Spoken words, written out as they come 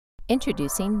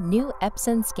Introducing new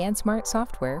Epson ScanSmart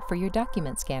software for your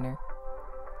document scanner.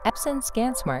 Epson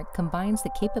ScanSmart combines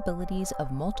the capabilities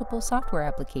of multiple software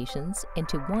applications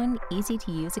into one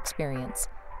easy-to-use experience.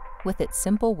 With its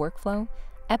simple workflow,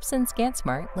 Epson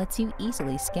ScanSmart lets you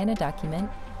easily scan a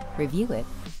document, review it,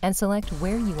 and select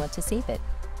where you want to save it,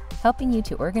 helping you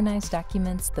to organize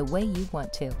documents the way you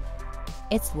want to.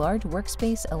 Its large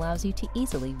workspace allows you to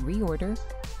easily reorder,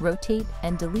 rotate,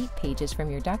 and delete pages from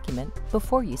your document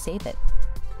before you save it.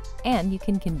 And you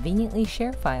can conveniently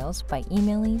share files by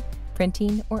emailing,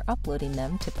 printing, or uploading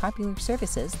them to popular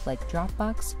services like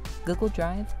Dropbox, Google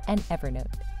Drive, and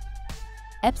Evernote.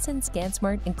 Epson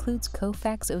ScanSmart includes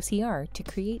Kofax OCR to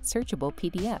create searchable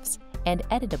PDFs and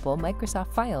editable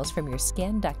Microsoft files from your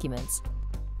scanned documents.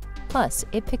 Plus,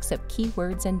 it picks up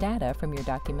keywords and data from your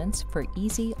documents for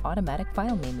easy automatic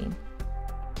file naming.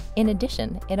 In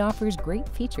addition, it offers great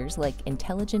features like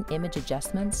intelligent image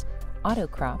adjustments, auto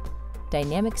crop,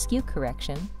 dynamic skew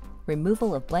correction,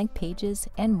 removal of blank pages,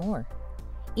 and more.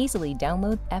 Easily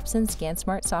download Epson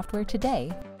ScanSmart software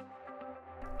today.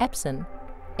 Epson,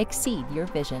 exceed your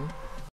vision.